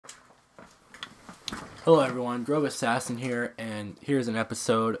Hello everyone, Grove Assassin here, and here's an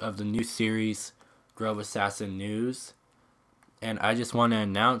episode of the new series, Grove Assassin News. And I just want to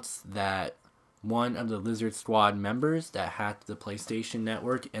announce that one of the Lizard Squad members that hacked the PlayStation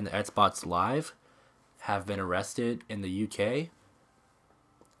Network and the Xbox Live have been arrested in the UK.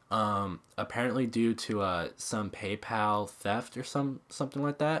 Apparently due to some PayPal theft or something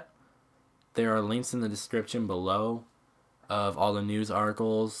like that. There are links in the description below of all the news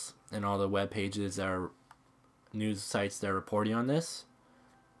articles and all the web pages that are news sites that are reporting on this.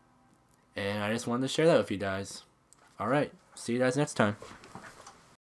 And I just wanted to share that with you guys. Alright, see you guys next time.